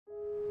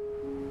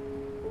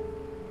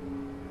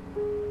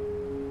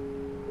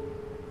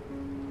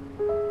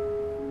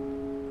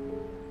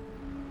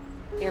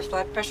Your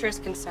blood pressure is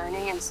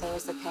concerning, and so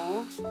is the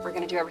pain. We're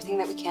gonna do everything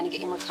that we can to get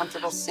you more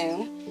comfortable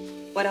soon.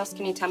 What else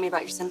can you tell me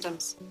about your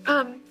symptoms?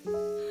 My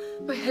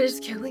head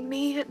is killing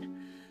me, and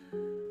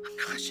I'm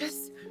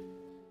nauseous.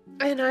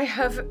 And I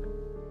have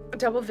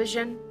double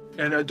vision.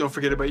 And don't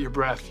forget about your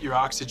breath, your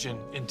oxygen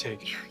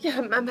intake. Yeah,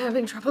 I'm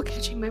having trouble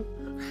catching my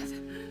breath.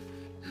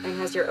 And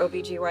has your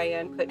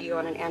OBGYN put you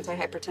on an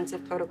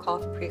antihypertensive protocol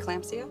for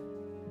preeclampsia?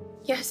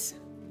 Yes.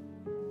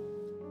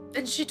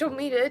 And she told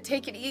me to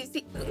take it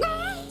easy.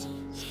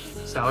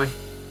 Sally?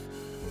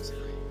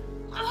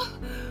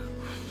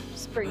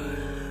 Just breathe.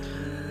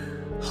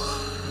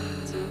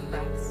 Deep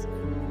breaths.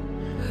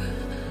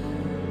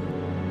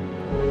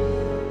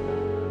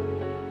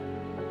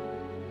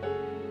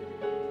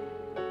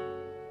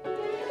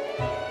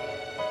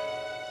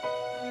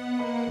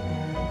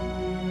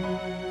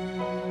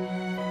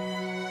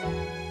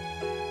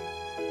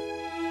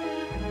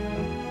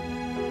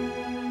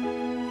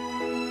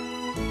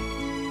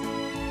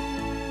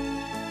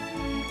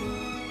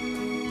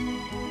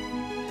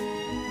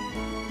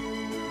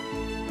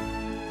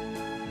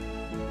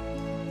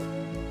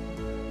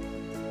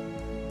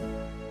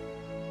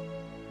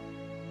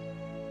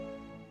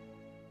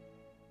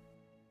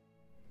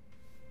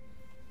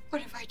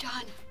 What have I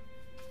done?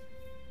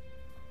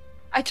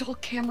 I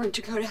told Cameron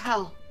to go to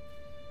hell.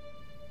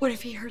 What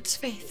if he hurts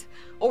Faith?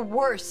 Or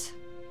worse?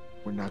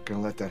 We're not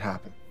gonna let that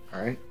happen,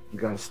 all right? You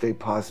gotta stay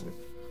positive.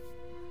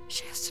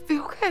 She has to be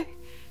okay.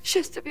 She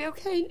has to be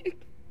okay, Nick.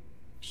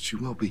 She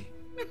will be,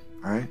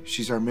 all right?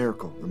 She's our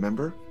miracle,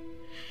 remember?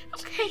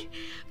 Okay,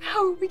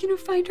 how are we gonna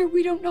find her?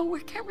 We don't know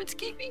where Cameron's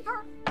keeping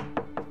her.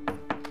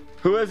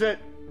 Who is it?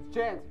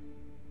 Chance.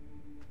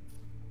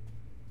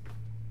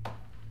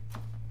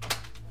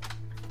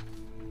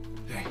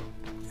 Hey.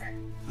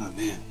 Oh,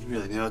 man, he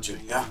really nailed you,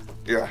 yeah?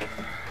 Yeah.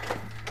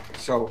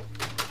 So,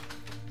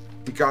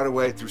 he got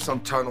away through some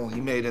tunnel he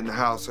made in the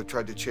house. I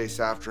tried to chase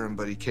after him,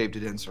 but he caved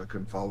it in, so I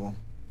couldn't follow him.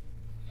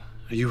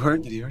 Are you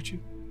hurt? Did he hurt you?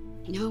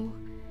 No,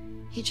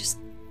 he just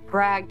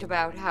bragged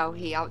about how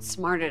he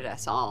outsmarted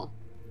us all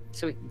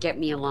so he could get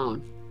me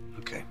alone.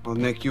 Okay. Well,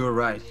 Nick, you were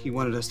right. He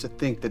wanted us to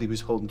think that he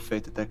was holding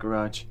Faith at that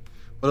garage.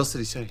 What else did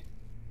he say?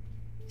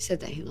 He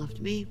said that he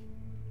loved me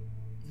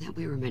and that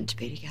we were meant to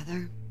be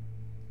together.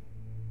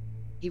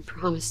 He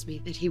promised me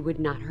that he would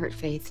not hurt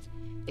Faith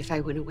if I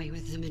went away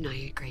with him, and I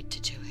agreed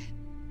to do it.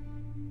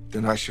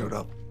 Then I showed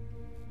up.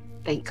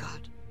 Thank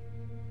God.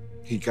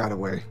 He got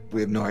away. We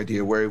have no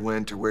idea where he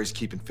went or where he's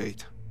keeping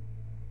Faith.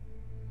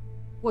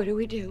 What do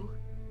we do?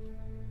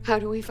 How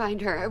do we find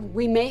her?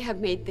 We may have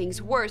made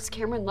things worse.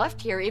 Cameron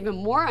left here even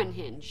more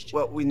unhinged.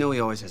 Well, we know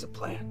he always has a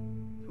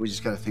plan. We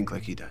just gotta think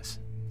like he does.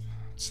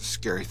 It's a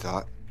scary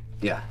thought.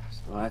 Yeah.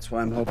 So that's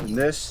why I'm hoping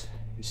this,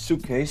 his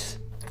suitcase,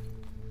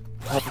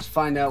 will help us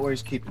find out where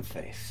he's keeping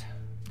Faith.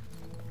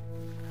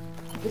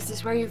 This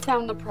is where you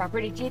found the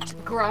property deed to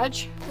the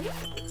garage?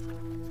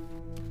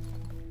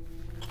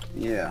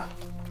 Yeah.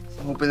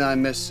 I'm hoping I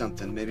missed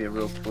something, maybe a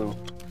real clue.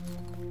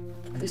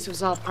 This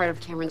was all part of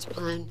Cameron's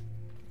plan.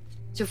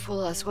 To fool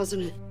us,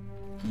 wasn't it?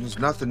 There's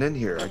nothing in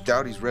here. I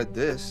doubt he's read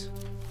this.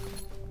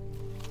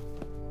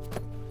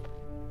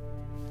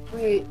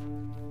 Wait.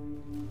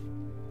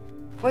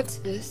 What's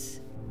this?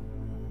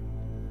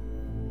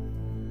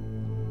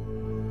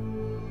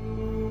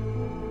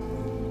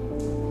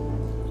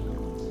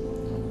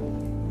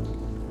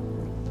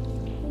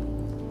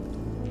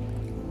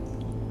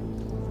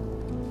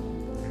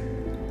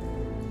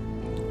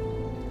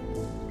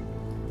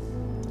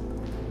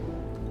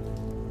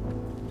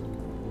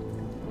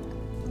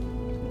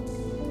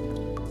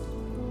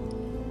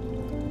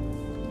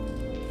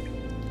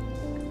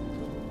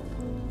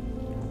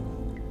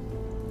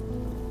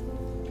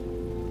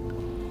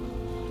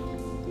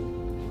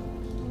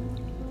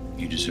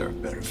 You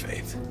deserve better,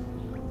 Faith.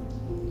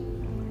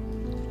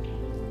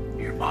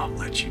 Your mom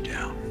let you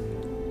down.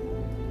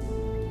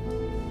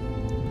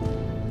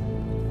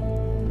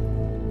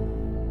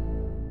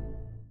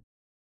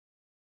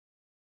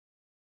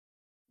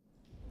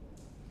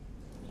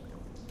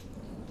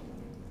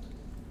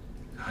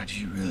 God,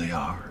 you really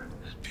are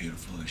as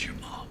beautiful as your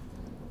mom.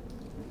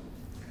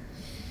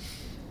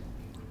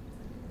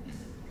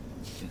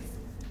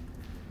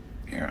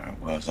 Here I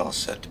was, all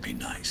set to be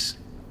nice.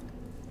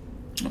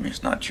 I mean,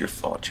 it's not your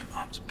fault your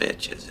mom's a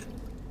bitch, is it?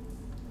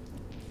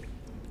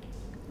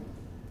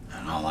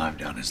 And all I've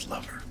done is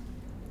love her.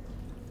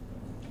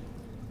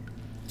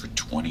 For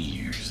 20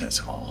 years,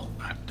 that's all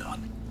I've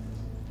done.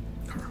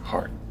 Her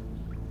heart,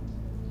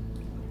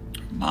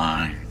 her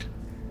mind,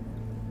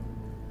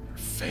 her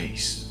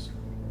face.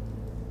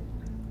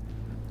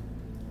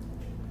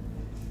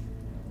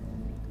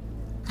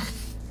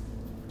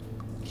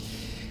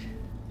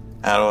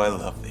 How do I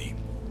love thee?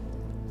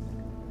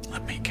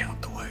 Let me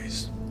count the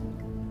ways.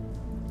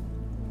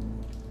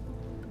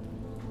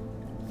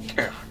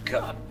 Oh,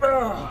 God.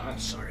 Oh, I'm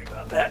sorry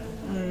about that.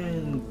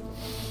 You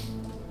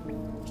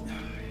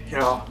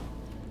know,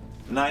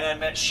 the night I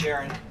met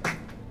Sharon,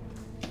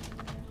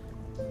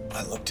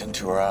 I looked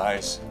into her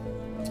eyes,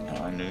 and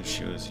I knew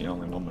she was the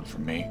only woman for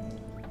me.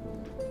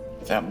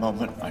 At that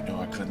moment, I knew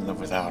I couldn't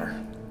live without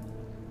her.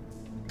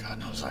 God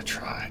knows I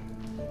tried.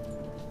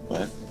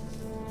 But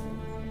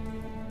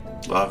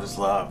love is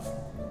love.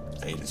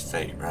 Fate is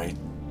fate, right?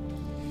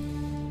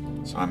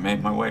 So I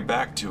made my way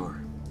back to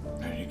her,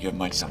 ready to give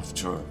myself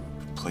to her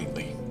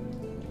completely.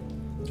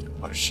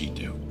 What does she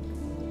do?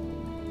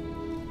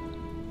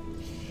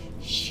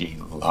 She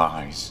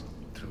lies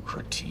through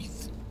her teeth.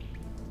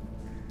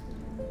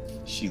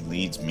 She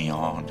leads me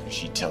on.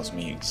 She tells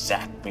me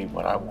exactly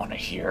what I want to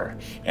hear.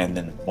 And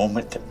then the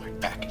moment that my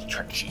back is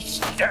turned, she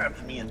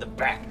stabs me in the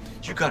back.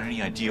 You got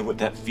any idea what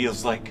that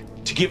feels like?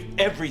 To give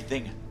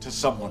everything to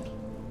someone.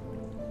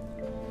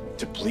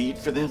 To bleed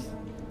for them.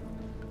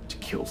 To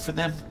kill for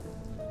them.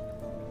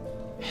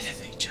 And then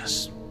they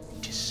just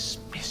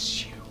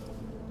dismiss you.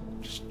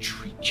 Just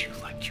treat you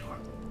like you're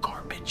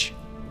garbage.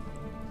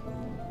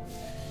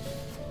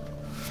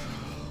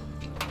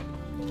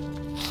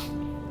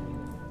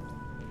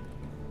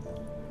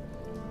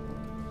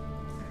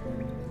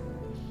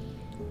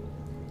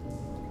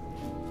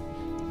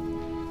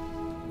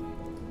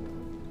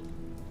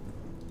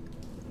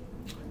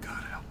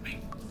 God help me.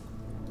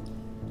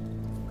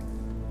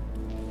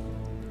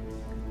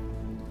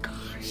 God,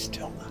 I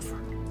still love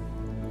her.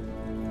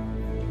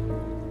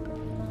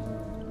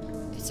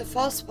 It's a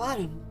false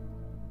bottom.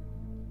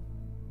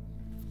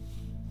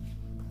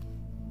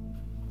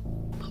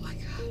 Oh my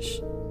gosh.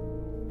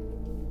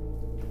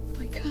 Oh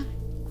my God.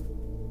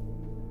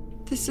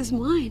 This is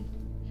mine.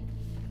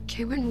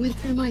 Cameron went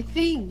through my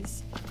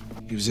things.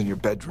 He was in your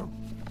bedroom.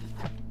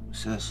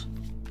 What's this?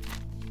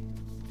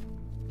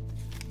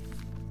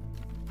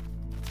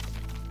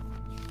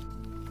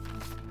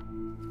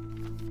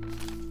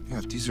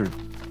 Yeah, these are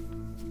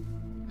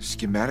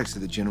schematics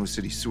of the Genoa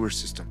City sewer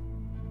system.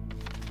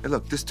 Hey,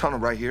 look, this tunnel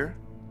right here,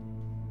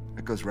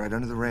 that goes right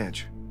under the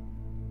ranch.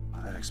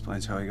 Well, that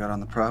explains how he got on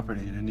the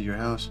property and into your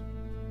house.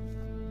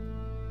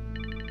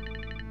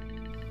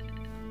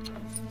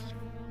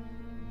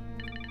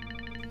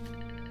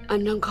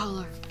 Unknown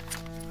caller.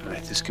 All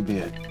right, this could be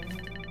it.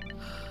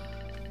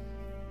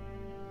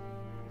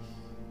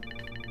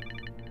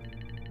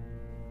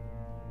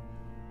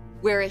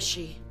 Where is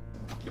she?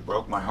 You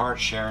broke my heart,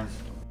 Sharon.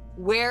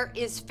 Where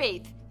is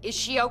Faith? Is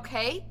she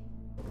okay?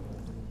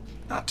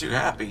 Not too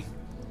happy.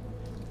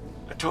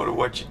 I told her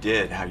what you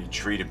did, how you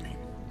treated me.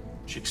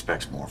 She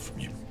expects more from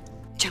you.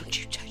 Don't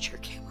you touch her,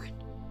 Cameron.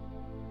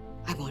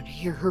 I want to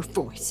hear her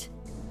voice.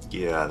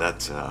 Yeah,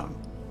 that's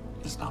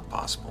not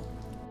possible.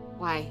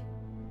 Why?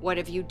 What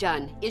have you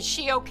done? Is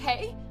she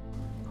okay?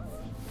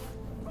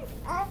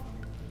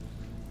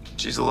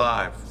 She's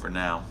alive for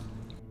now.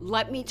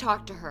 Let me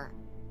talk to her.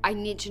 I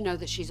need to know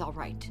that she's all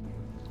right.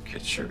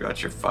 Kid sure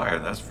got your fire,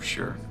 that's for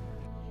sure.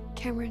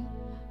 Cameron,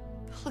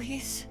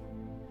 please.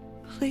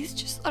 Please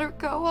just let her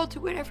go. I'll do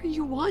whatever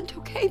you want,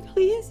 okay?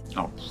 Please?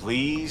 Oh,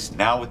 please?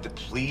 Now with the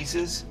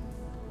pleases?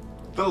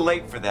 A little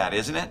late for that,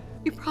 isn't it?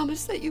 You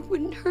promised that you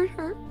wouldn't hurt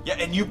her. Yeah,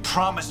 and you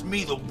promised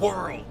me the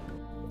world.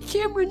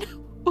 Cameron,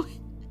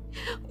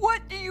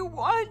 what do you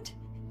want?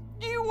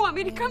 Do you want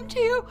me to come to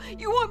you?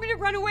 You want me to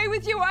run away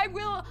with you? I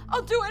will.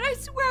 I'll do it. I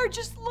swear.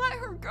 Just let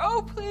her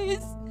go,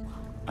 please.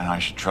 And I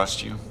should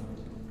trust you?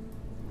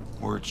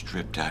 Words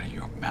dripped out of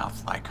your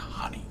mouth like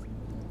honey.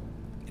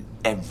 And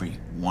every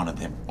one of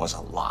them was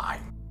a lie.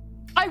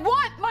 I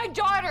want my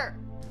daughter.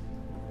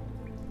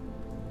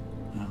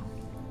 No.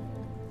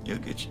 You'll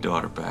get your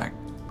daughter back.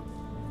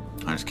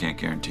 I just can't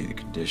guarantee the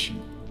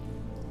condition.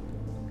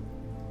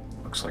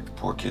 Looks like the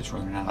poor kid's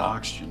running out of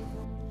oxygen.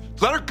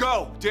 Let her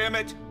go, damn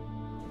it!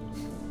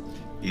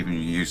 Even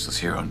your useless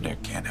hero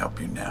Nick can't help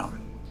you now.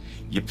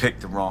 You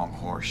picked the wrong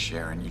horse,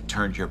 Sharon. You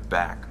turned your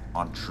back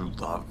on true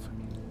love.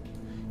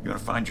 You want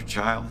to find your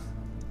child?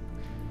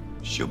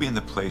 She'll be in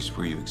the place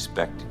where you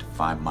expected to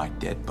find my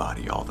dead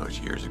body all those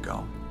years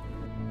ago.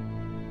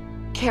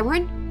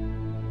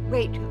 Cameron?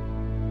 Wait.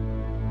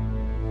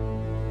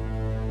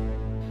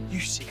 You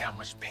see how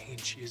much pain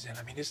she is in.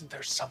 I mean, isn't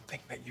there something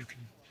that you can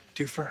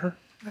do for her?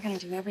 We're gonna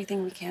do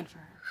everything we can for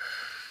her.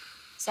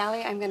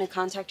 Sally, I'm gonna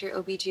contact your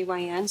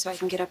OBGYN so I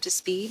can get up to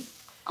speed.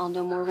 I'll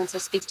know more once I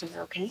speak to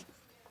her, okay?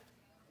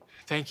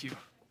 Thank you.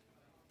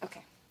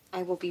 Okay.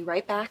 I will be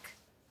right back.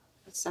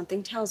 But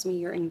something tells me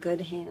you're in good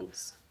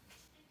hands.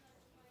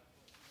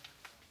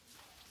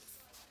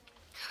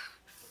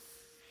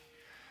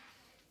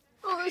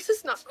 Oh, this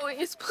is not going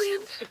as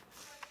planned.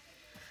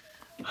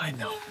 I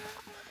know.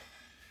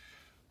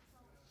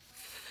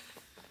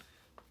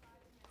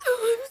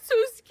 Oh, I'm so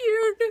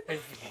scared. Hey,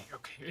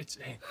 okay,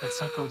 hey,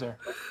 let's not go there.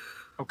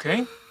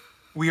 Okay?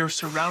 We are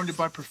surrounded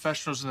by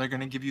professionals, and they're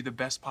gonna give you the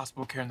best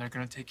possible care, and they're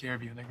gonna take care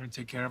of you, and they're gonna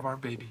take care of our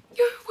baby.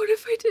 What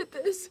if I did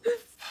this?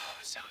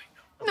 Sally,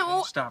 no. Okay,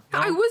 No, stop. No,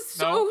 I was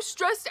so no.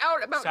 stressed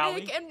out about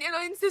Sally? Nick, and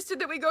I insisted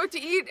that we go to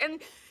eat,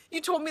 and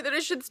you told me that I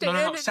should stay No, in.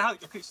 no, and- Sally.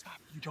 Okay, stop.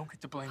 You don't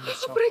get to blame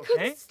yourself. But I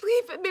couldn't okay?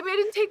 sleep, and maybe I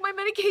didn't take my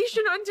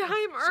medication on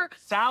time, or...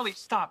 Sally,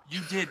 stop.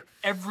 You did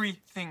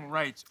everything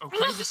right.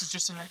 Okay, this is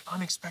just an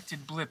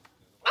unexpected blip.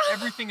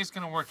 Everything is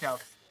gonna work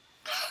out.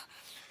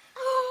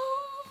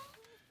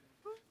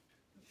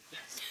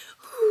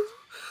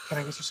 Can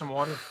I get you some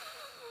water?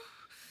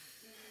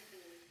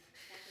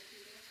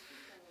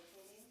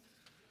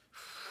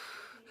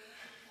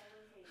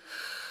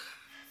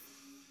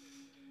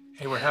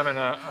 Hey, we're having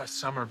a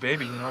summer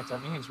baby. You know what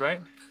that means, right?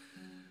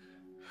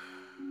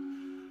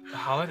 The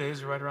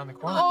holidays are right around the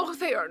corner. Oh,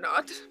 they are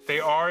not.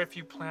 They are if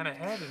you plan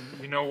ahead. And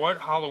you know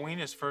what? Halloween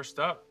is first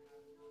up.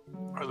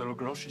 Our little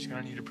girl, she's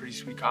gonna need a pretty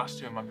sweet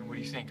costume. I mean, what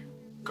do you think?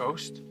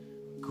 Ghost?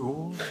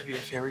 Ghoul? Maybe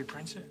a fairy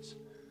princess?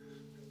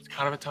 It's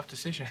kind of a tough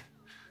decision.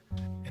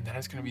 And then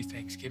it's gonna be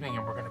Thanksgiving,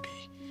 and we're gonna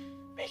be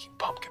making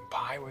pumpkin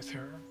pie with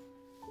her.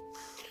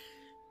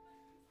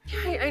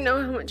 Yeah, I know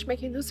how much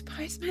making those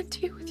pies meant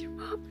to you with your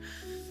mom.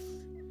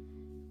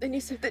 And you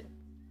said that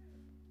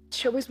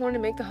she always wanted to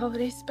make the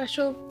holidays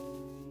special.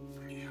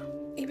 Yeah.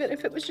 Even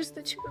if it was just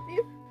the two of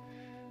you.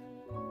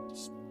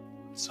 Just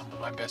some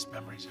of my best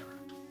memories ever.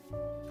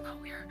 Well,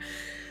 we're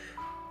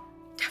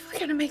definitely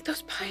gonna make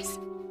those pies.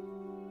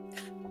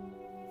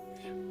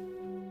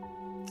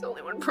 There's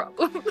only one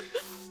problem.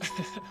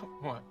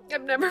 What?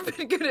 I've never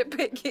been good at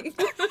baking.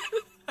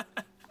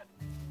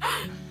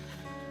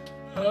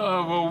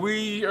 Well,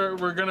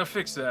 we're gonna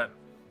fix that.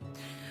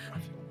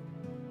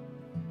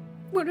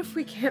 What if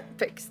we can't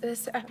fix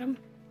this, Adam?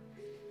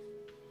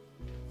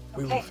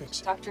 We will Okay,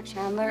 fix it. Dr.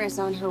 Chandler is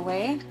on her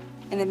way.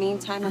 In the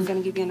meantime, I'm going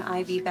to give you an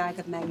IV bag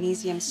of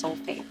magnesium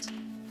sulfate.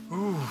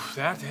 Ooh,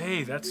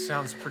 that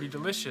sounds pretty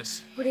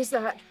delicious. What is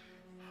that?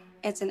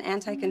 It's an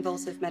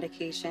anticonvulsive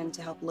medication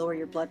to help lower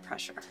your blood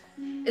pressure.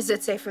 Is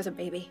it safe for the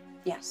baby?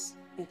 Yes,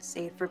 it's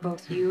safe for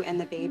both you and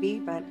the baby,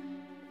 but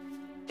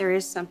there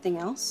is something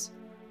else.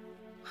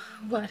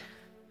 What?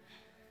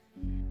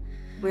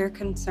 We're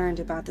concerned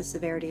about the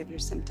severity of your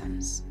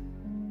symptoms.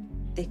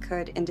 They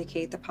could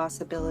indicate the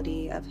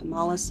possibility of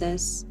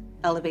hemolysis,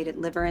 elevated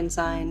liver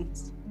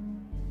enzymes,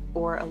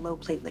 or a low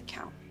platelet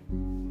count.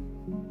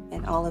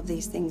 And all of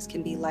these things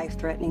can be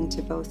life-threatening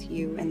to both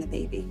you and the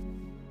baby.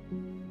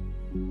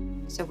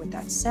 So with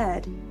that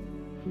said,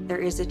 there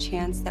is a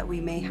chance that we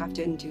may have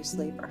to induce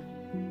labor.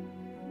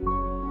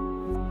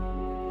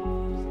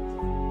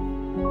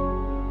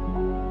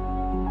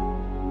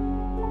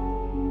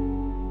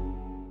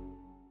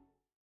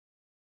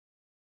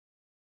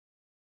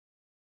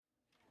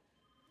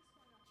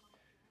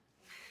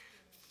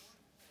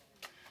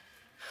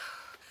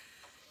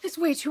 It's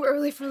way too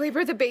early for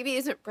labor. The baby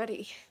isn't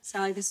ready.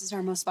 Sally, this is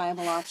our most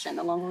viable option.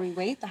 The longer we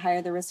wait, the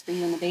higher the risk for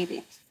you and the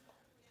baby.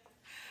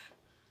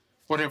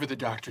 Whatever the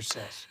doctor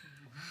says.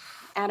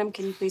 Adam,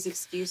 can you please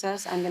excuse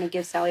us? I'm gonna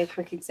give Sally a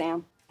quick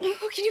exam.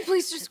 Oh, can you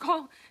please just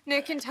call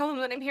Nick and tell him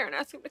that I'm here and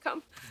ask him to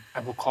come?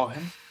 I will call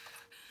him.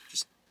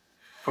 Just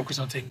focus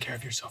on taking care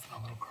of yourself and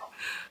our little girl.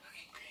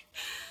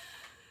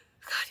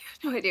 God, you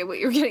had no idea what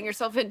you were getting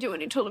yourself into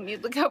when you told him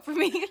you'd look out for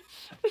me.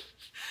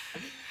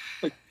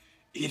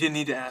 You didn't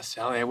need to ask,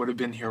 Sally. I would have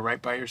been here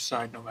right by your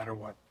side no matter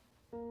what.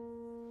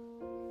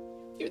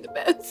 You're the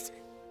best.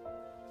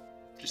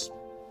 Just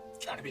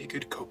trying to be a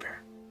good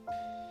co-parent. Am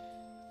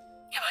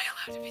I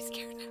allowed to be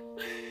scared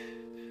now?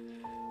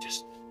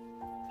 Just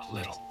a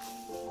little.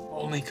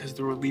 Only because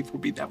the relief will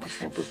be that much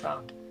more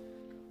profound.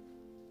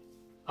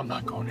 I'm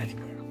not going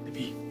anywhere. I'm gonna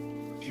be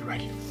right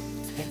here.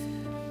 Okay?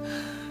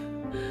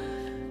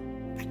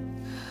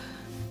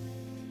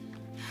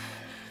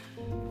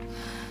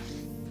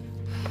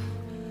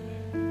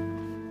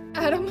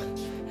 Adam.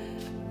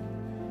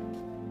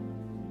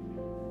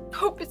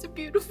 Hope is a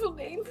beautiful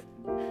name.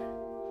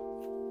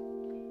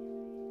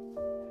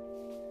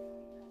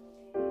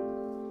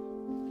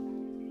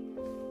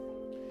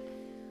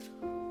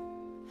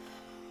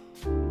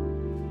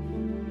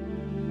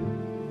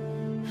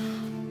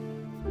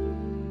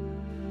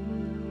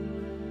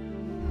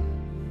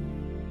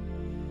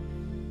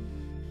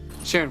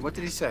 Sharon, what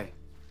did he say?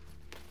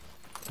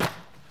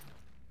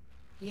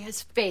 He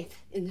has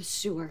faith in the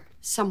sewer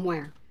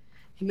somewhere.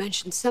 He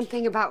mentioned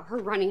something about her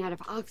running out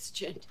of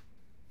oxygen.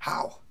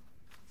 How?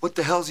 What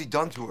the hell's he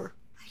done to her?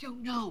 I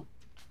don't know.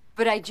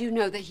 But I do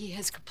know that he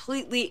has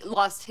completely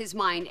lost his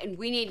mind, and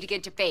we need to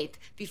get to Faith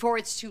before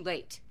it's too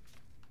late.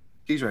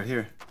 He's right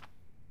here.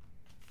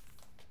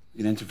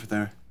 Get into for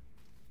there.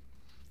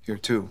 Here,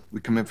 too. We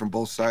come in from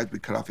both sides. We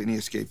cut off any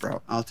escape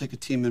route. I'll take a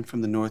team in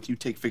from the north. You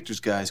take Victor's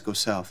guys. Go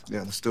south.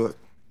 Yeah, let's do it.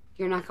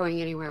 You're not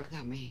going anywhere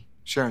without me.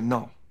 Sharon,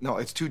 no. No,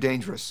 it's too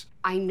dangerous.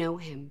 I know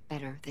him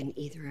better than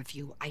either of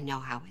you. I know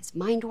how his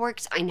mind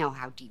works. I know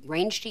how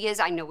deranged he is.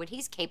 I know what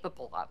he's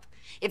capable of.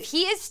 If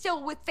he is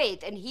still with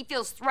Faith and he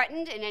feels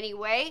threatened in any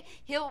way,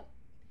 he'll...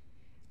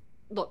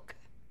 Look,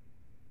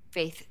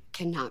 Faith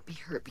cannot be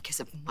hurt because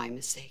of my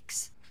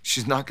mistakes.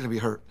 She's not gonna be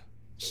hurt.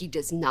 He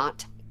does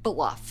not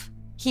bluff.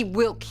 He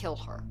will kill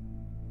her.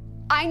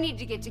 I need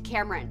to get to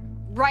Cameron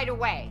right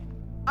away.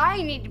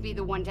 I need to be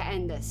the one to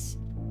end this.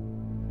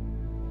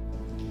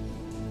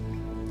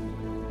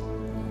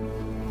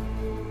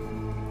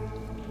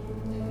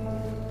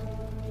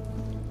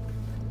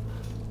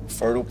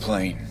 Fertile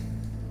Plain.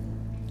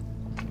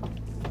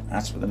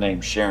 That's what the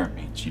name Sharon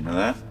means, you know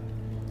that?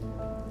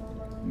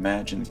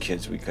 Imagine the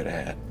kids we could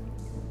have had.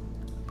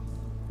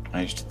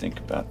 I used to think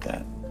about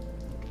that.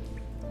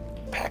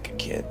 Pack of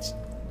kids.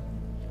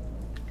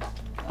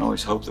 I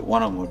always hoped that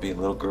one of them would be a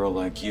little girl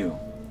like you.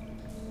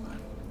 But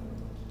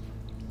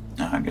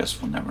no, I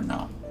guess we'll never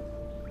know.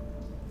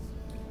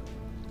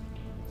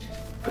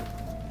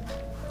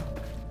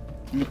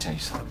 Let me tell you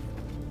something.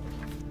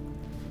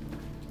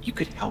 You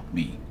could help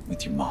me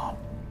with your mom.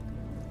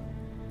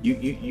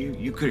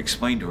 You could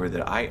explain to her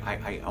that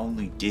I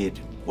only did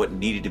what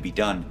needed to be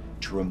done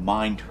to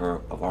remind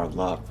her of our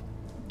love,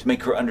 to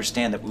make her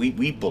understand that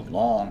we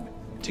belong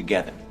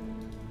together.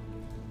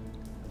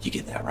 You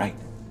get that, right?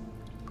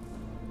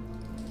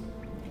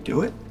 You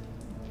do it?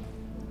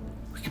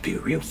 We could be a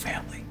real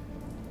family.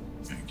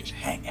 We could just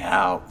hang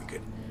out, we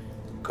could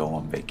go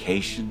on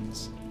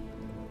vacations.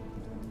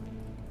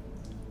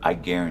 I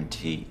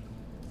guarantee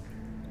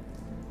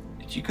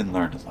that you can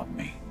learn to love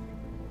me.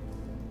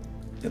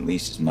 At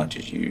least as much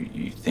as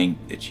you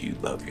think that you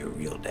love your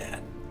real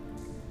dad.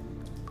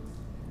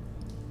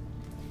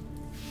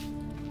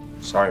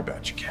 Sorry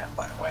about your cat,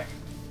 by the way.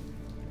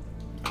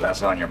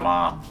 That's on your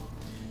mom.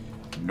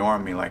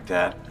 Ignoring me like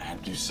that, I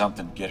had to do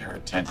something to get her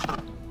attention.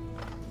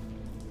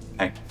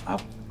 Hey,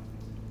 I'll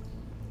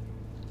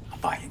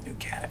buy you a new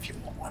cat if you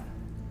want one.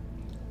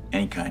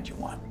 Any kind you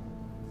want.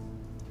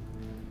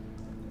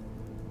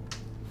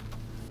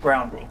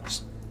 Ground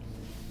rules.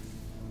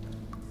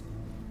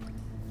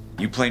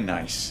 You play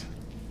nice.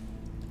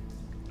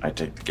 I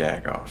take the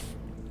gag off.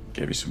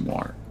 Give you some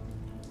water.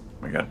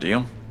 We got a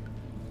deal?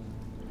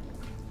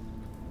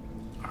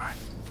 All right.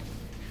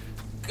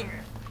 Come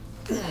here.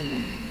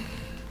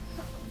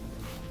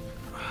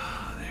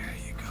 Oh, there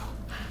you go.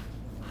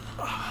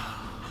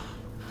 Oh.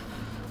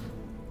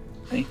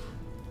 See?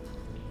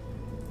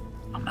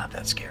 I'm not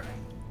that scary.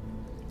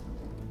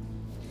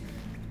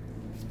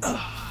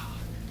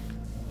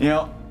 You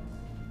know,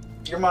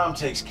 your mom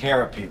takes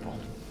care of people.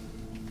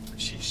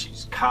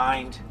 She's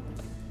kind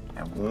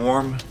and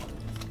warm.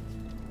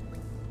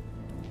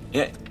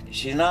 Yeah,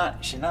 she's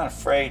not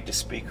afraid to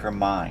speak her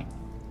mind.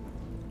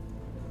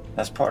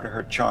 That's part of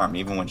her charm,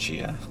 even when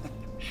she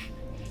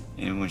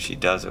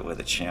does it with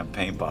a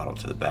champagne bottle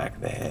to the back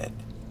of the head.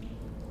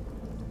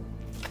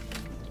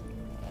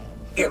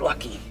 You're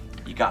lucky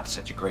you got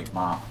such a great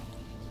mom.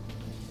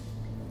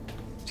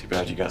 Too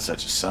bad you got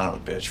such a son of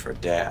a bitch for a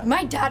dad.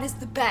 My dad is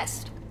the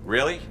best.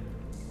 Really?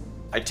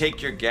 I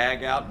take your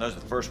gag out and those are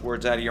the first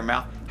words out of your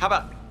mouth? How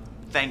about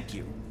thank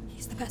you?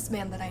 He's the best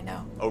man that I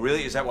know. Oh,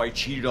 really? Is that why you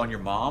cheated on your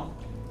mom?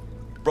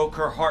 Broke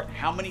her heart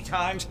how many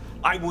times?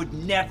 I would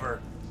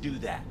never do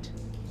that.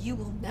 You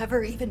will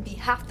never even be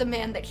half the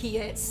man that he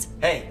is.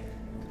 Hey,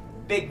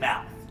 big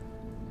mouth.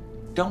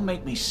 Don't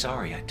make me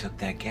sorry I took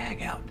that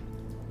gag out.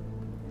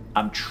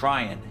 I'm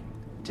trying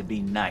to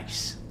be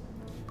nice.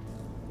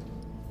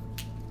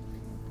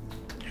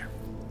 Here.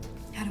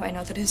 How do I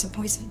know that it isn't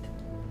poisoned?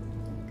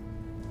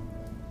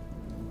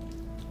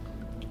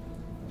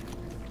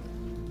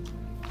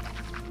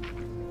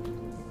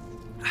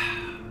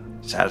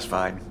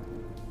 Satisfied?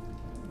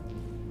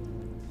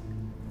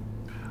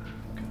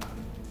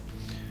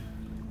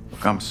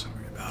 Look, I'm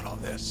sorry about all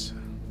this.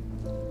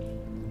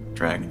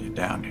 Dragging you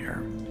down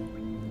here.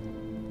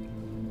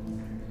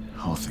 The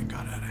whole thing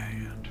got out of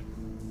hand.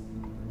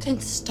 Then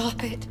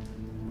stop it.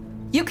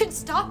 You can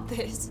stop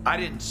this. I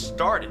didn't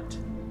start it.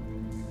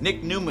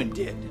 Nick Newman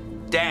did.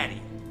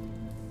 Daddy.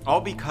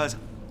 All because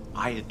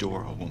I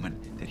adore a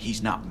woman that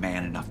he's not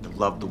man enough to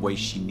love the way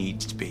she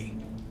needs to be.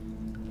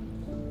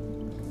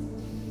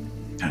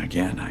 And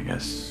again, I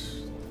guess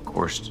the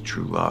course to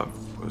true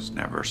love was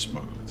never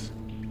smooth.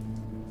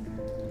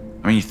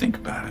 I mean, you think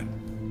about it.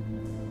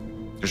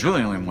 There's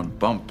really only one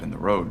bump in the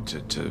road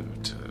to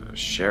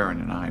Sharon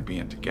and I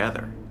being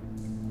together.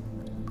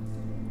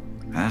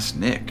 And that's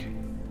Nick.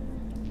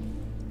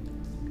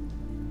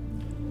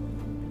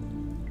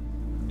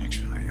 Nick's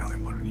really the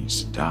only one who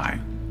needs to die.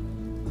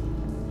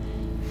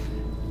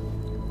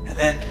 And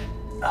then,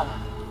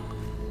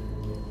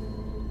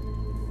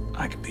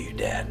 I could be your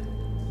dad.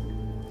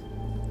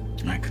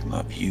 And I could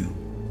love you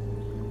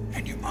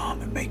and your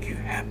mom and make you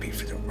happy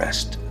for the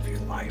rest of your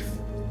life.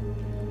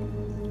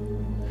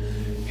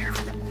 Here,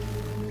 come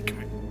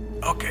here.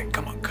 Okay,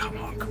 come on,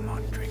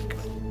 drink.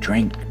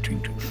 Drink.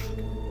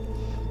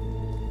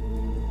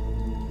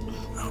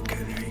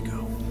 Okay, there you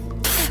go.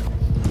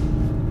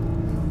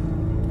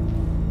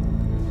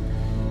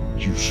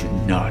 You should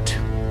not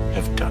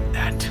have done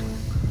that.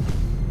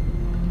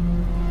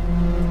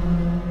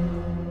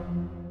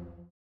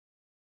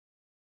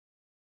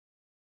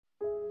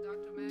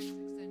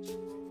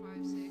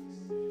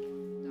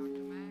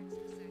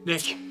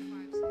 Nick,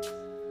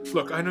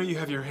 look, I know you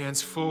have your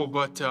hands full,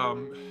 but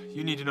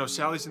you need to know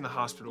Sally's in the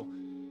hospital.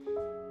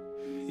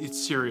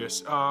 It's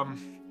serious.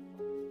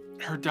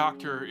 Her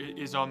doctor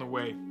is on the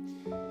way.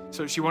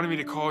 So she wanted me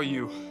to call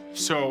you.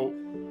 So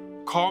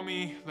call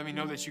me, let me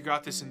know that you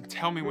got this, and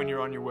tell me when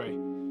you're on your way.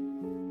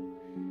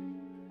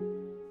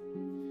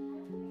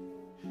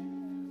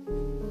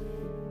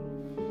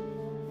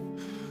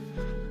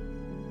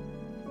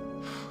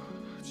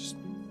 Just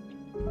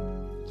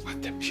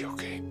let them be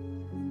okay.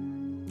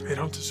 They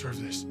don't deserve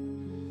this.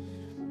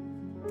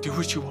 Do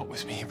what you want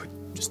with me, but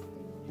just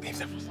leave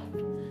them alone.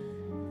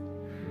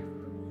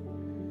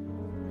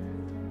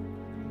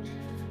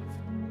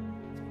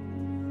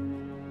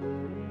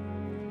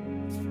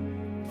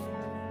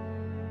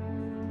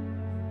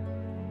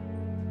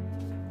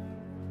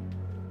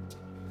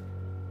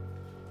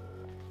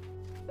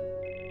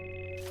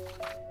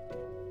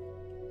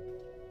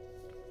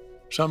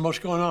 Son, what's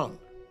going on?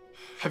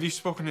 Have you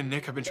spoken to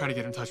Nick? I've been trying to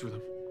get in touch with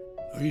him.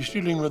 Are you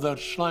dealing with that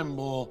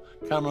slimeball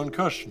Cameron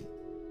Kirsten?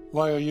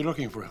 Why are you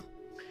looking for him?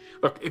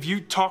 Look, if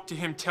you talk to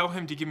him, tell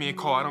him to give me a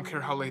call. I don't care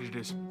how late it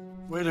is.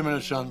 Wait a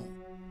minute, son.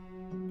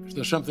 Is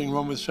there something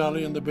wrong with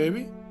Sally and the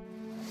baby?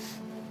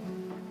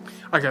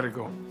 I gotta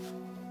go.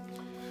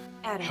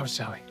 Adam, How's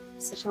Sally?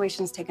 the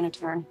situation's taken a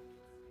turn.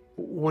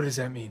 What does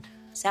that mean?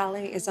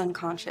 Sally is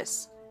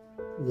unconscious.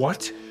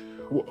 What?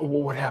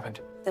 What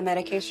happened? The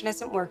medication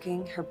isn't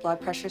working, her blood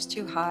pressure's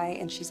too high,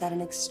 and she's at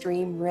an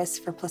extreme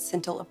risk for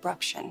placental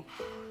abruption.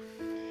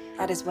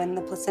 That is when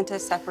the placenta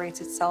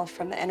separates itself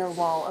from the inner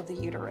wall of the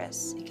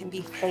uterus. It can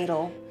be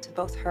fatal to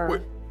both her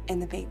What?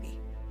 and the baby.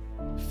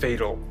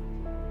 Fatal.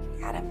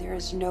 Adam, there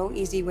is no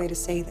easy way to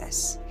say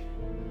this.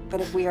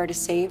 But if we are to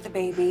save the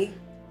baby,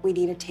 we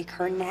need to take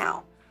her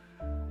now.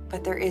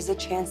 But there is a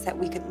chance that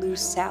we could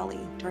lose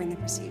Sally during the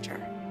procedure.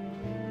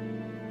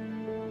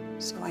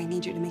 So I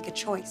need you to make a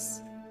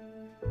choice.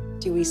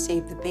 Do we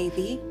save the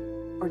baby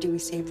or do we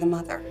save the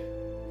mother?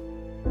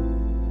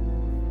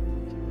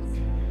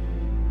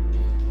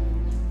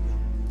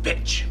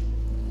 Bitch.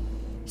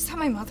 Is that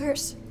my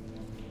mother's?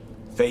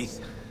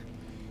 Faith,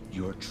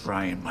 you're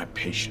trying my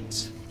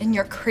patience. And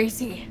you're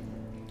crazy.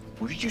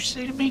 What did you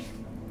say to me?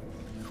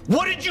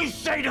 What did you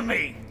say to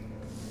me?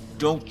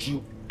 Don't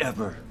you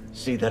ever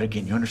say that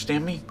again, you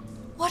understand me?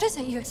 What is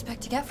it you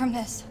expect to get from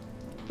this?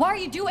 Why are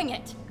you doing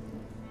it?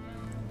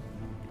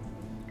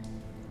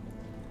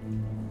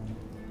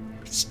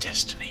 It's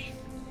destiny.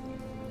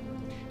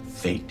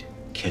 Fate,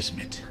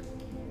 kismet.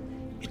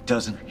 It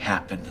doesn't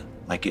happen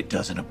like it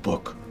does in a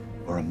book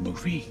or a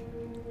movie,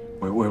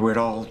 where it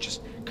all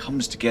just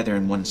comes together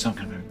in some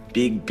kind of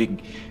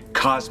big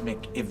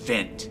cosmic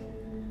event.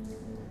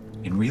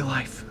 In real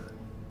life,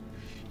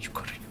 you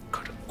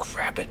gotta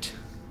grab it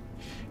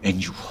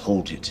and you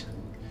hold it.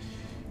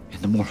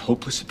 And the more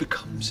hopeless it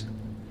becomes,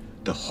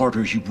 the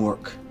harder you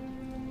work.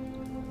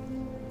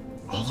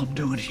 All I'm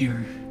doing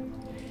here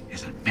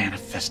is I'm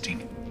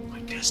manifesting my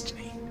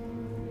destiny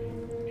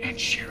and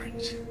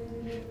Sharon's,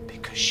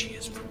 because she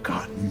has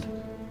forgotten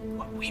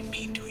what we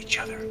mean to each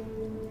other.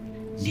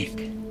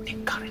 Nick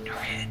got in her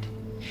head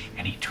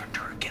and he turned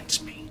her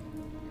against me.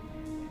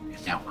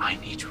 And now I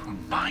need to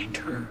remind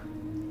her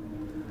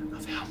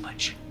of how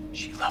much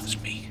she loves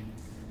me.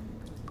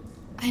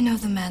 I know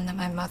the men that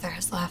my mother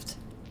has left.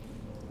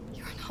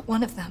 You're not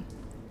one of them.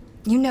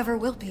 You never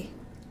will be.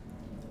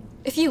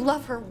 If you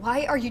love her,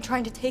 why are you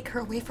trying to take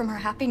her away from her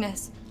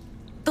happiness?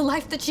 The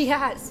life that she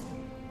has.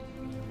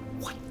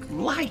 What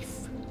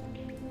life?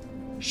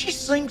 She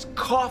slings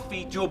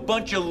coffee to a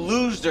bunch of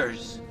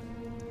losers.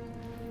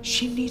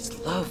 She needs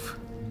love.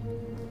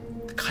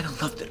 The kind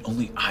of love that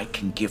only I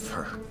can give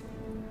her.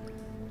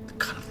 The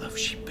kind of love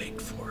she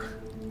begged for.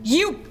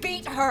 You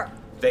beat her!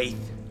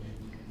 Faith,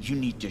 you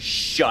need to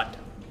shut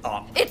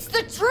up. It's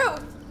the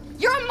truth!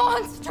 You're a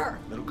monster!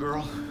 Little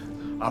girl,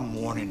 I'm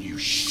warning you.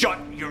 Shut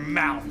your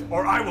mouth,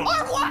 or I will.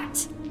 Or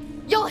what?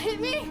 You'll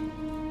hit me?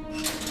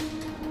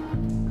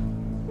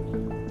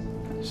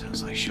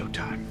 Sounds like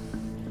showtime.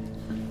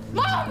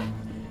 Mom!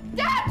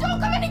 Dad, don't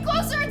come any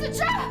closer! It's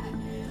a trap!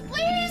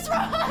 Please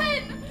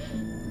run!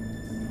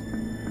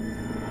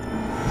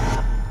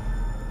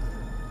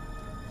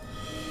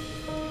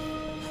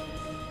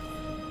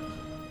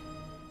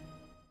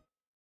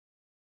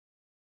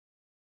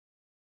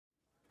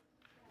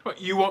 What,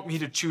 you want me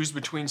to choose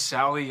between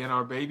Sally and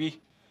our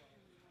baby?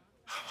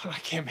 I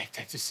can't make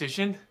that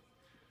decision.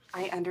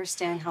 I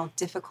understand how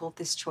difficult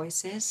this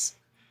choice is.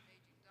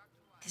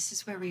 This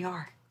is where we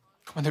are.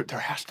 Come on, there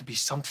has to be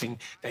something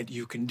that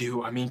you can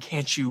do. I mean,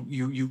 can't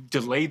you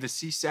delay the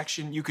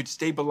C-section? You could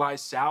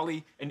stabilize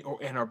Sally and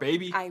our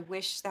baby. I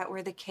wish that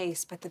were the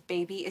case, but the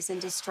baby is in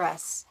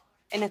distress.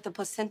 And if the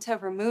placenta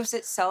removes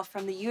itself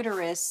from the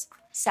uterus,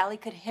 Sally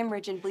could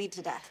hemorrhage and bleed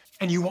to death.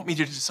 And you want me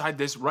to decide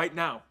this right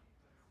now?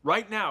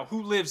 Right now,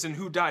 who lives and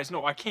who dies?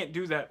 No, I can't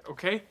do that,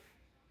 okay?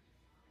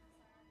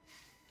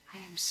 I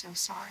am so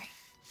sorry.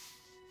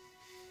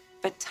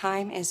 But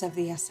time is of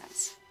the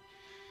essence.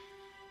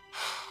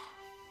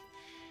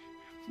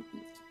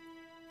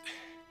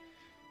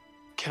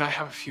 Can I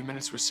have a few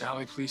minutes with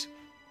Sally, please?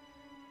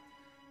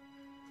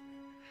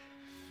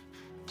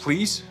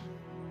 Please?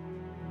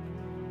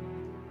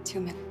 2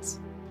 minutes.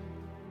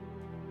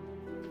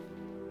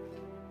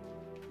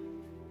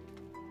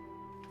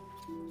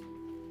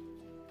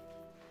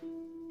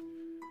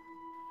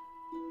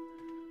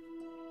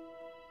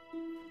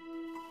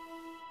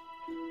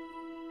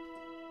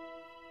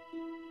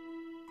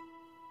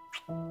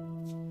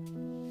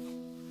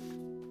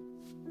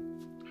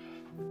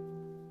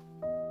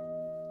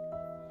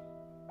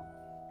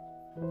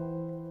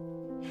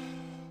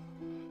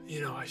 You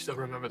know, I still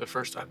remember the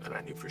first time that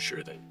I knew for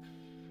sure that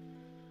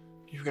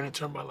you were gonna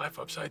turn my life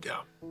upside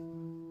down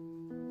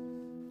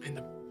in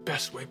the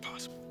best way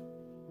possible.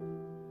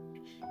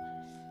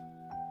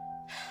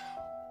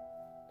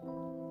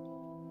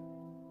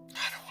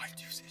 How do I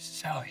do this,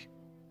 Sally?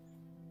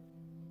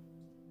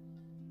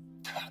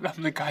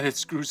 I'm the guy that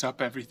screws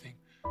up everything.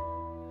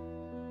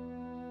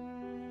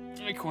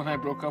 Like when I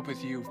broke up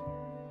with you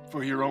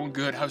for your own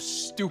good. How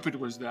stupid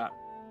was that?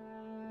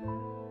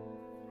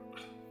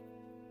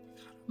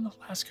 I'm the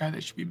last guy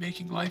that should be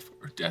making life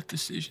or death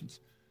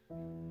decisions.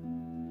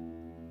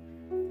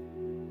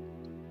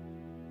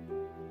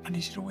 I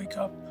need you to wake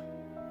up.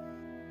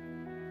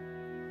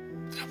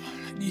 Come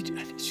on, I need you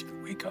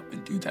to wake up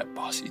and do that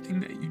bossy thing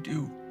that you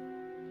do.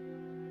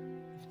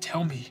 And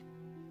tell me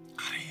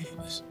how to handle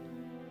this.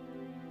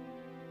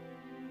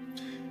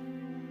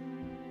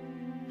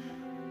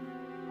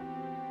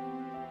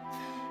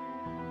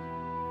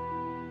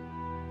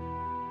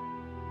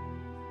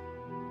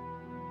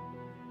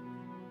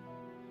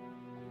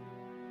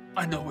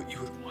 I know what you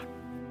would want.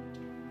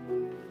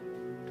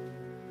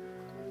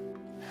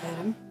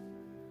 Adam,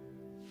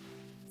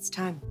 it's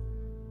time.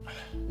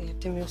 We have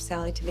to move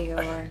Sally to the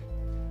OR.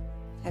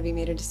 Have you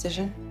made a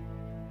decision?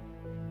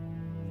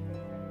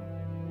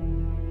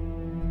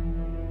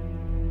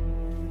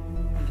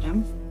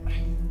 Adam,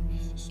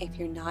 if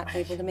you're not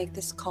able to make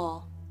this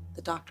call,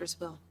 the doctors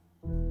will.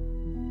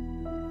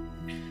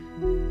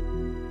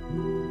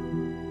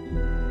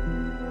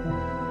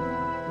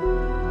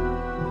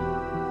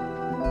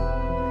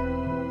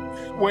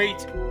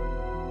 Wait.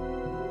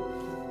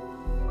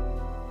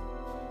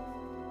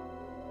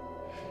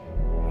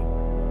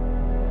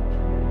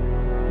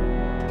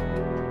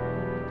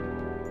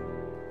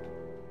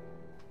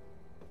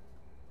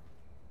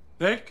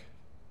 Nick?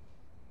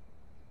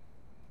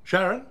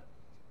 Sharon?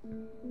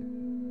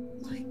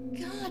 My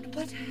God,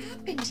 what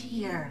happened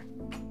here?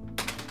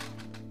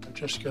 I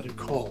just got a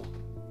call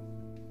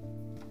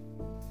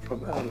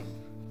from Adam.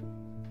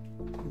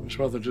 He was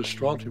rather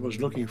distraught. He was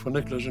looking for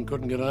Nicholas and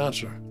couldn't get an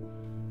answer.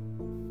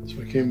 So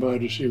I came by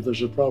to see if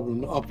there's a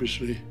problem.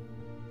 Obviously,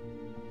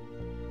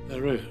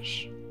 there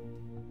is.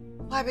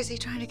 Why was he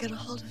trying to get a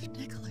hold of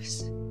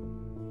Nicholas?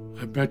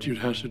 I bet you it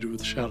has to do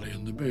with Sally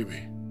and the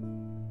baby.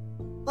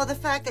 Well, the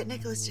fact that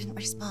Nicholas didn't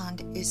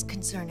respond is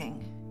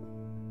concerning.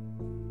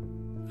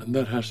 And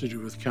that has to do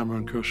with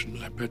Cameron Cushion,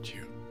 I bet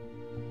you.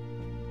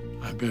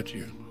 I bet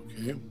you,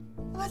 okay?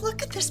 Why,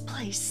 look at this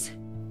place.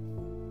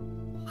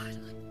 What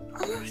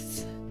on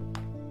earth?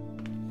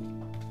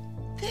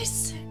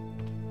 This...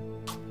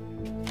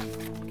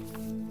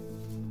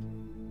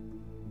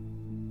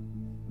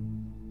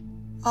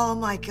 Oh,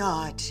 my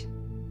God.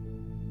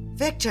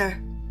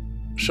 Victor.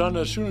 Son,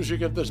 as soon as you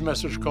get this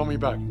message, call me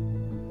back.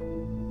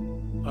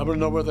 I will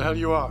know where the hell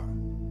you are.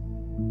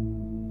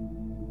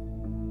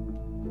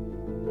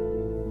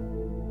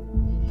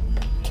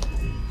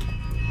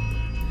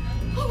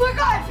 Oh my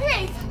God,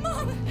 Faith!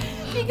 Mom,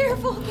 be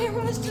careful.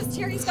 Cameron was just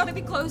here. He's got to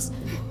be close.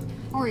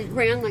 Or he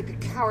ran like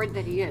the coward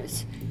that he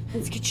is.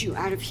 Let's get you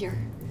out of here.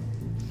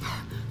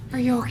 Are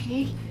you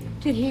okay?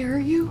 Did he hurt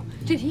you?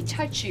 Did he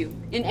touch you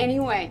in any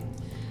way?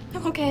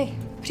 I'm okay,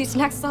 but he's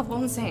next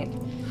level insane.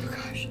 Oh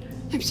gosh,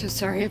 I'm so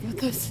sorry about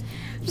this.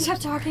 Just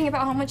kept talking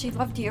about how much he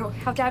loved you,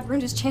 how Dad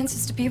ruined his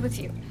chances to be with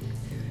you.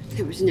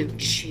 There was no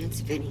chance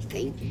of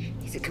anything.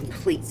 He's a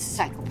complete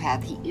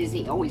psychopath. He is.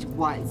 He always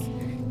was.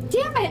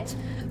 Damn it!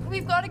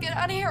 We've got to get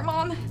out of here,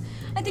 Mom.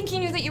 I think he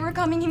knew that you were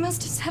coming. He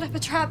must have set up a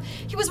trap.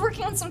 He was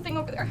working on something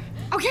over there.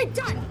 Okay,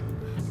 done.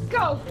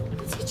 Go.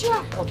 Let's get you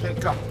out. Okay,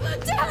 go.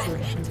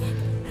 Dad!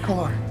 Come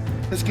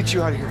on. Let's get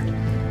you out of here.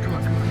 Come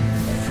on, come on.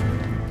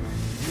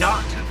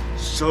 Not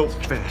so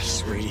fast,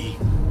 sweetie.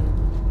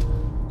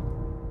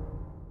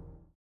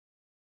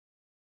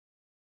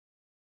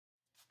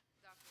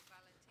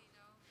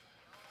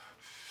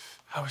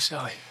 How is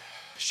Sally?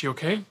 Is she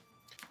okay?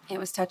 It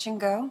was touch and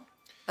go,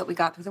 but we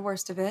got through the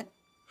worst of it.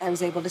 I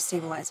was able to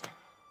stabilize her.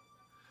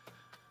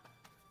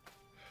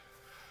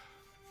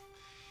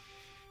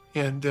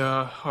 And,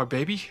 our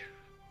baby?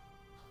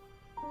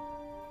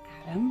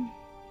 Adam,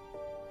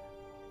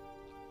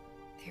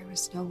 there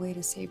was no way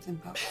to save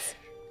them both.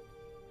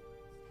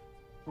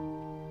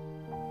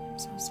 I'm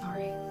so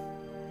sorry.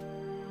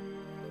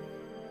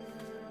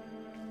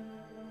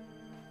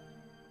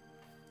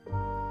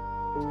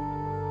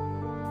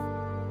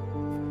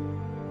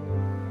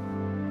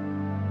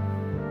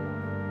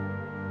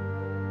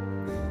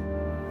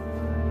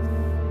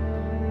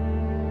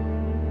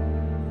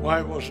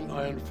 Why wasn't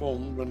I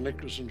informed when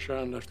Nicholas and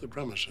Sharon left the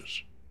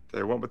premises?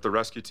 They went with the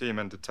rescue team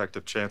and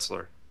Detective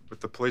Chancellor.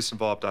 With the police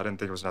involved, I didn't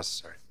think it was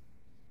necessary.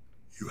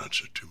 You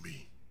answer to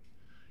me.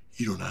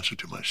 You don't answer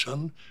to my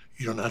son.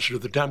 You don't answer to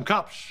the damn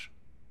cops.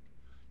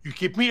 You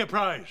keep me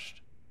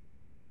apprised.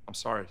 I'm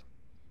sorry.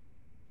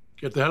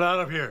 Get the hell out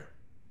of here.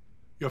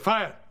 You're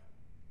fired.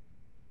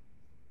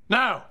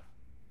 Now!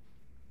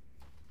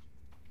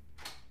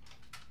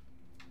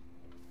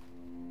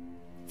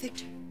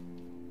 Victor.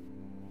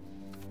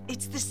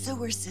 It's the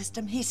sewer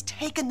system. He's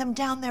taken them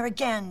down there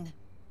again.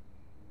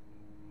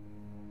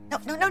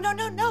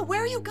 No.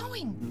 Where are you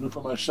going? You look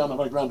for my son or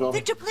my granddaughter.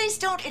 Victor, please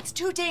don't. It's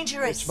too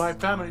dangerous. It's my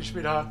family,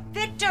 sweetheart.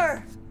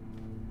 Victor!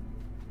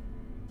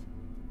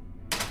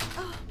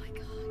 Oh, my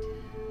God.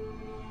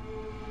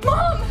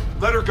 Mom!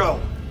 Let her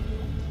go.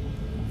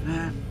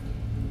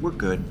 We're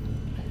good.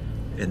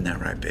 Isn't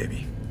that right,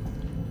 baby?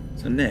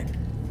 So, Nick,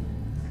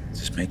 Does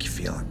this make you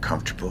feel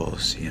uncomfortable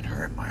seeing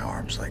her in my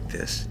arms like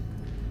this?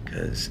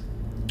 Because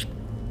it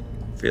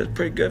feels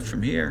pretty good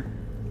from here.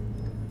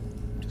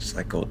 Just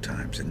like old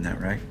times, isn't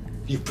that right?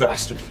 You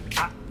bastard.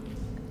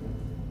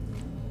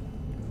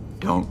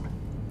 Don't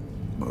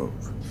move.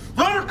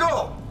 Let her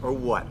go! Or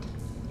what?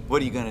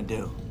 What are you gonna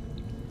do?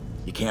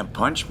 You can't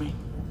punch me?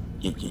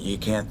 You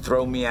can't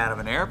throw me out of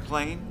an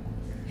airplane?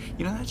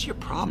 You know, that's your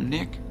problem,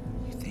 Nick.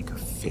 You think a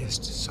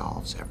fist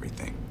solves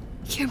everything.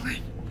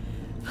 Cameron,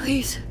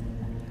 please.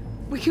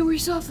 We can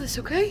resolve this,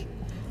 okay?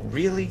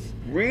 Really?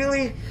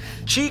 Really?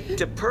 Cheek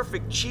to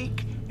perfect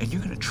cheek? And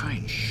you're gonna try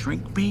and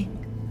shrink me?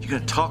 You're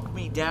gonna talk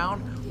me down?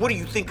 What do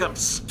you think, I'm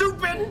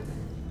stupid?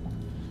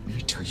 Let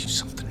me tell you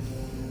something.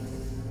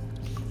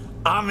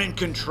 I'm in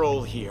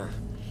control here.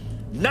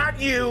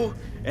 Not you,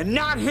 and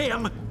not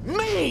him,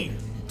 me!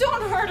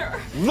 Don't hurt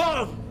her!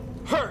 Love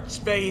hurts,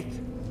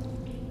 Faith.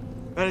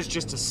 That is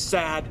just a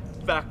sad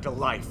fact of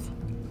life.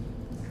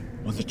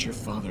 One that your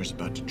father is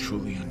about to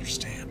truly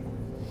understand.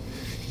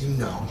 You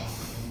know,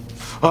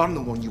 I'm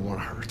the one you want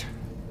to hurt.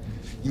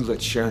 You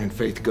let Sharon and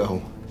Faith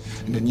go,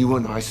 and then you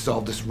and I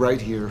solve this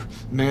right here,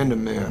 man to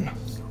man.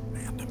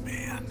 Man to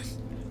man.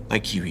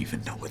 Like you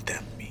even know what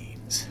that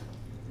means.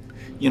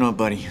 You know,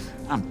 buddy,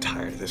 I'm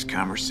tired of this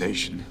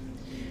conversation.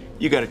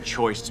 You got a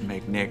choice to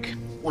make, Nick.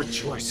 What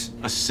choice?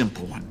 A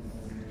simple one.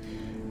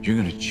 You're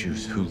gonna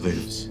choose who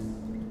lives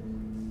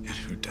and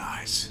who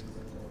dies.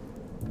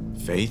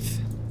 Faith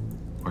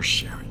or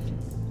Sharon.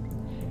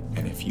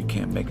 And if you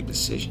can't make a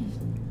decision,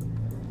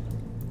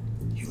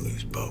 you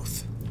lose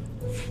both.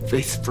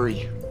 Faith's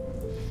free.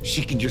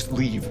 She can just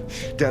leave.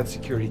 Dad's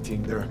security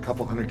team, they're a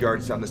couple hundred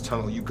yards down this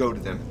tunnel. You go to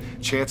them.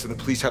 Chance and the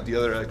police have the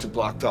other exit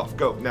blocked off.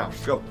 Go, now,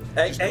 go.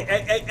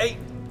 Hey.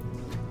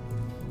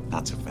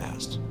 Not so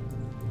fast.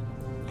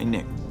 Hey,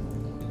 Nick.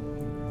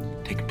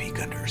 Take a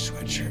peek under her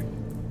sweatshirt.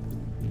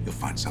 You'll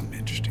find something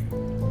interesting.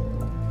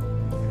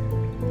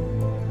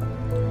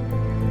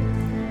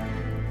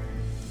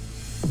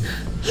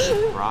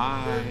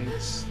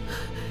 Surprise.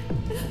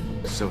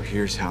 So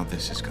here's how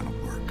this is gonna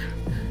work.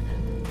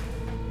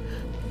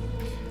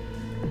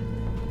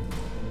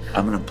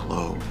 I'm gonna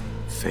blow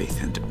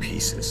Faith into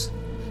pieces,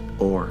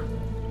 or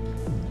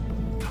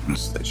I'm gonna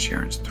slit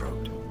Sharon's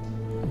throat,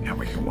 and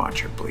we can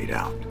watch her bleed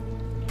out.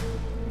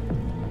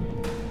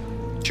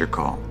 It's your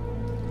call.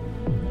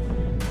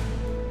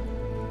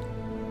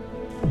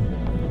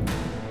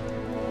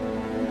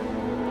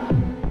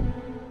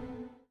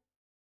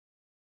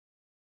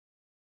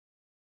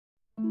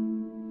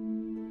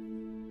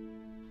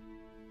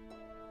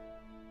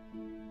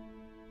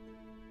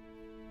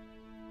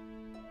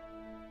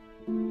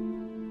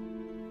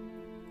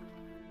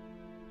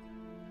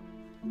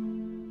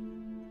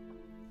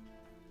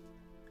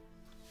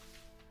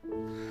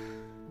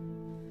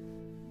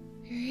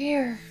 You're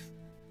here.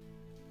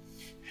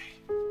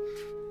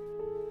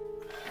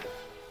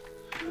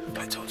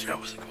 I told you I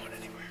wasn't going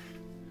anywhere.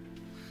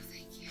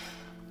 Thank you.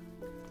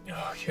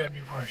 Oh, you had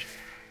me worried.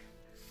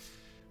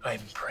 I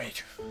even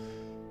prayed.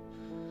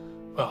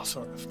 Well,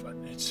 sort of, but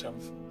it's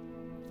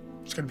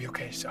gonna be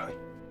okay, Sally.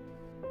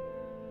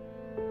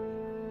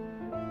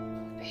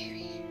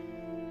 Baby.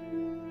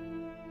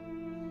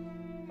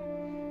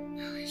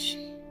 How is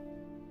she?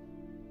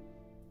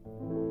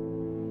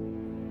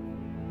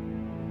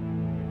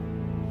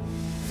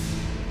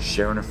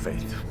 Sharon or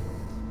Faith?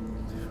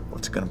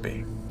 What's it gonna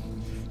be?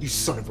 You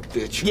son of a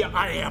bitch. Yeah,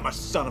 I am a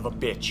son of a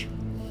bitch.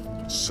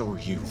 So are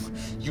you.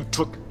 You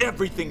took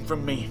everything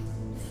from me.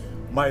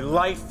 My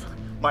life,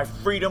 my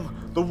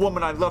freedom, the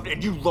woman I loved,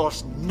 and you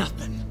lost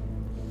nothing.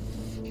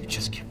 You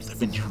just kept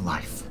living your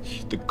life.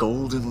 The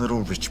golden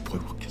little rich boy.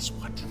 Well, guess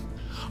what?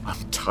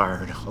 I'm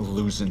tired of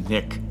losing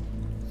Nick.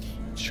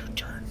 It's your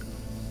turn.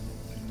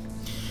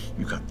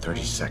 You got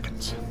 30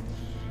 seconds.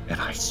 And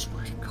I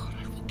swear to God,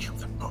 I will kill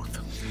them both.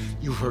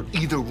 You hurt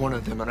either one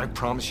of them, and I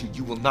promise you,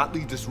 you will not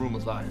leave this room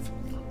alive.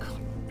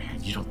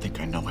 Man, you don't think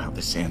I know how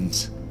this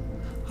ends?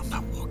 I'm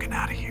not walking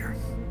out of here.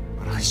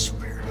 But I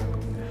swear,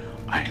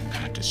 I am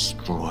gonna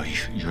destroy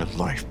your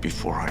life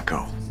before I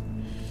go.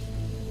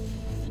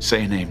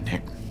 Say a name,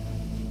 Nick.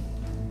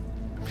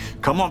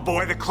 Come on,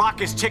 boy, the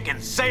clock is ticking.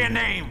 Say a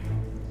name.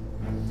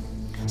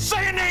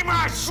 Say a name, and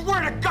I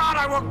swear to God,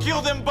 I will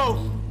kill them both.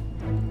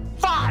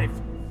 5,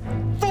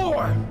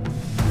 4.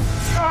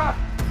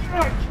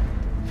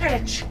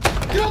 Bitch!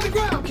 Get on the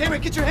ground,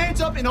 Cameron! Get your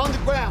hands up and on the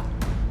ground!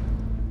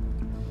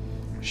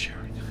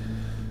 Sharon.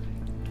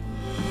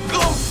 Go!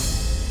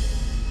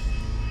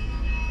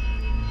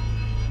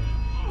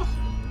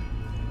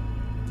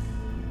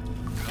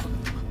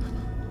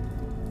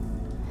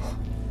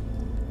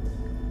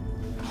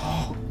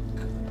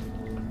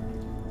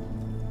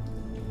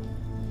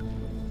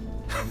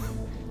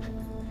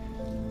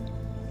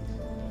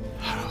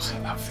 I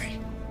don't love thee.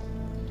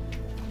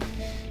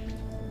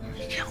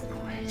 You killed the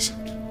ways.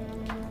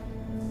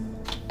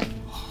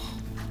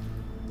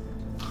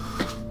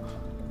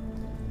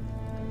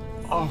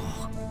 Oh.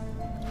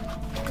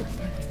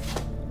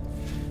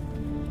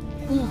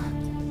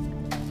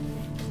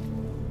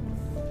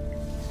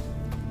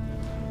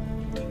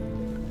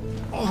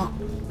 Oh.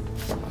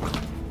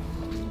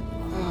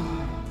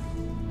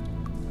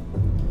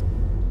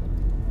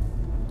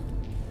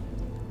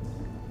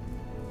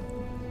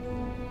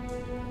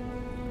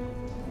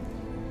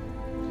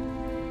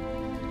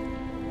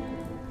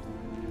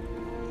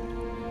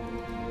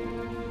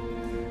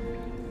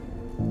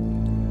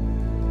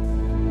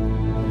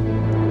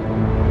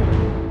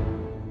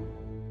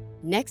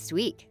 Next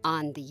week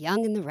on The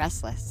Young and the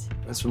Restless.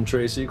 That's from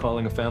Tracy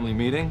calling a family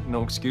meeting.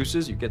 No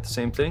excuses. You get the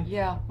same thing.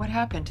 Yeah, what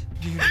happened?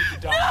 You need to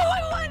die. No,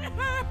 I want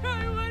her!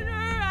 I want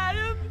her,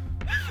 Adam!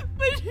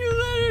 But you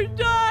let her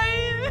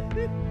die!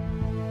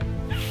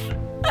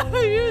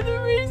 You're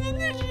the reason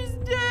that she's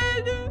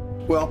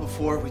dead! Well,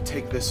 before we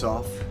take this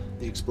off,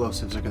 the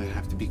explosives are gonna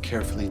have to be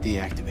carefully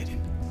deactivated.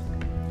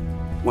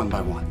 One by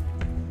one.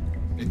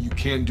 And you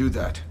can do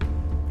that,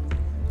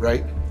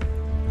 right?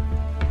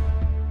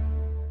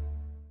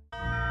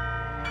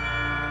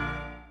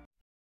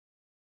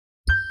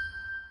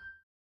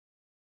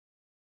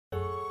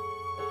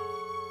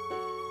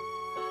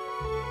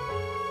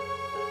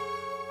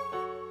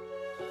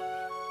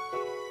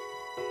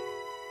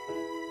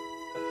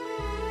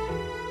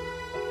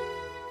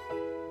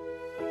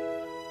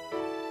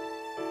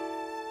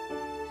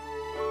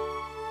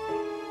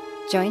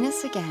 Join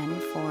us again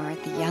for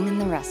The Young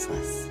and the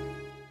Restless.